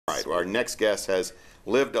Right. Well, our next guest has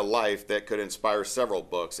lived a life that could inspire several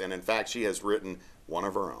books, and in fact, she has written one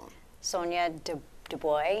of her own. Sonja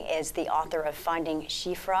Dubois is the author of Finding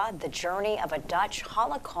Schifrah, The Journey of a Dutch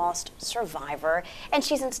Holocaust Survivor, and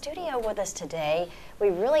she's in studio with us today. We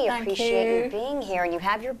really appreciate you being here, and you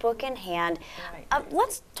have your book in hand. Right.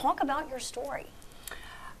 Let's talk about your story.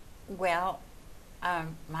 Well,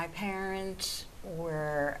 my parents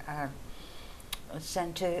were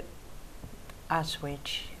sent to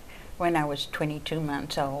Auschwitz when I was 22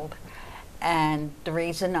 months old, and the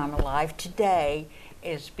reason I'm alive today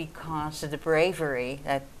is because of the bravery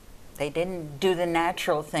that they didn't do the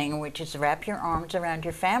natural thing, which is wrap your arms around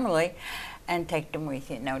your family and take them with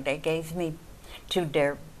you. No, they gave me to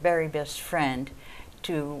their very best friend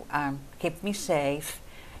to keep me safe.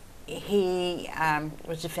 He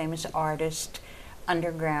was a famous artist,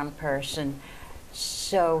 underground person,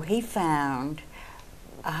 so he found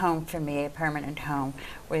a home for me, a permanent home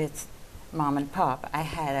with Mom and Pop. I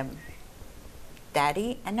had a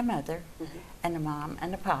daddy and a mother, and a mom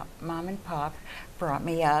and a pop. Mom and Pop brought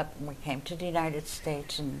me up. We came to the United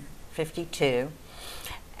States in '52,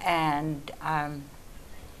 and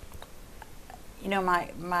you know,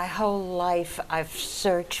 my whole life I've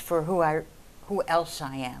searched for who else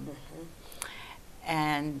I am,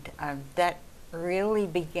 and that really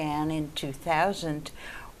began in 2000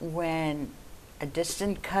 when a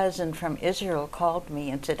distant cousin from Israel called me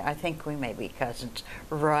and said, "I think we may be cousins."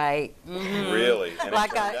 Right. Really? And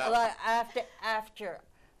like after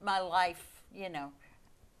my life, you know,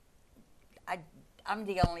 I'm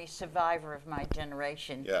the only survivor of my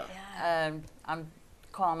generation. Yeah. I'm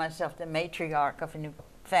calling myself the matriarch of a new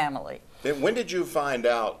family. Then when did you find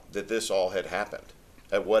out that this all had happened?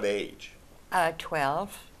 At what age?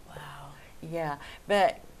 12. Wow. Yeah,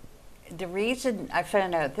 but the reason I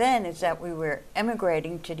found out then is that we were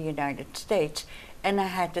emigrating to the United States, and I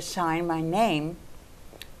had to sign my name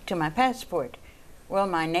to my passport. Well,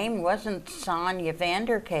 my name wasn't Sonja van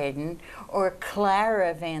der Kayden or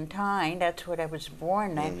Clara Van Tine. That's what I was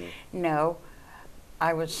born at. No,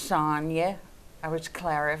 I was Sonja. I was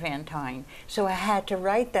Clara Van Tine. So I had to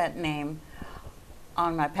write that name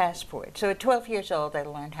on my passport. So at 12 years old, I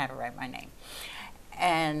learned how to write my name.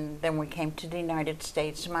 And then we came to the United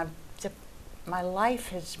States. My life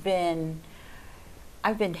has been,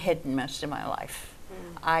 I've been hidden most of my life.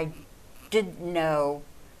 I didn't know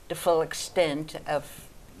the full extent of,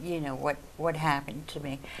 you know, what happened to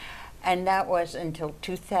me. And that was until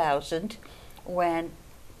 2000 when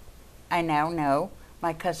I now know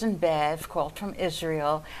my cousin Bev called from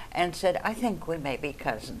Israel and said, "I think we may be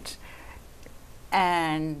cousins."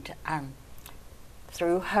 And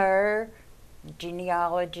through her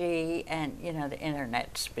genealogy, and you know, the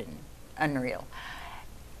internet's been unreal.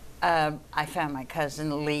 I found my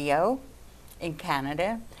cousin Leo in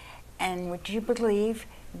Canada, and would you believe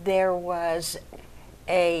there was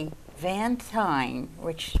a Van Tine,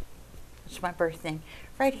 which is my birth name,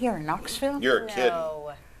 right here in Knoxville? You're kidding.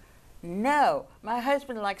 No, my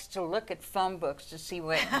husband likes to look at phone books to see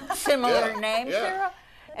what similar names there are,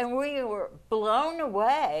 and we were blown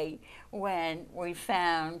away when we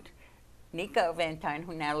found Nico Van Tine,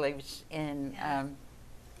 who now lives in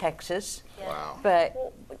Texas. Wow. But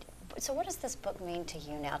so what does this book mean to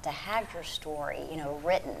you now, to have your story, you know,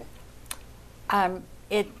 written?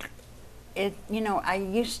 You know, I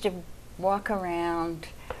used to walk around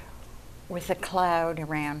with a cloud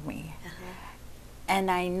around me. And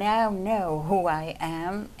I now know who I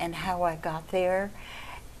am and how I got there.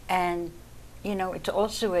 And, you know, it's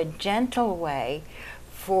also a gentle way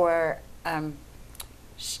for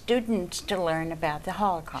students to learn about the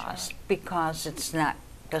Holocaust, because it's not,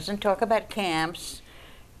 doesn't talk about camps.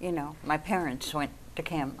 You know, my parents went to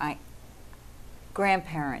camp, my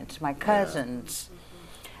grandparents, my cousins,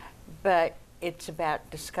 but it's about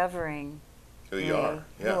discovering who you are,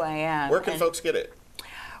 who I am. Where can folks get it?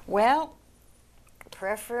 Well,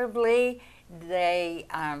 preferably they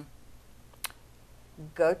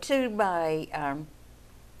go to my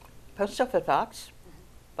post office box,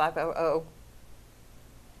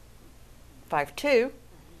 50052,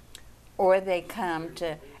 or they come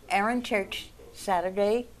to Aaron Church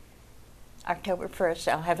Saturday, October 1st.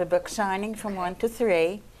 I'll have a book signing from 1 to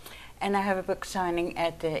 3, and I have a book signing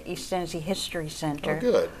at the East Tennessee History Center. Oh,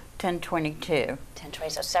 good. 1022. 1020.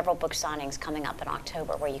 So several book signings coming up in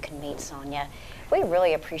October where you can meet Sonja. We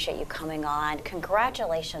really appreciate you coming on.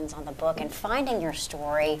 Congratulations on the book and finding your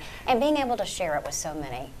story and being able to share it with so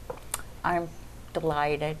many. I'm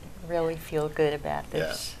delighted. Really feel good about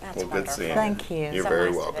this. That's well, wonderful. Good seeing you. Thank you. You're So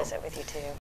very nice welcome. to visit with you too.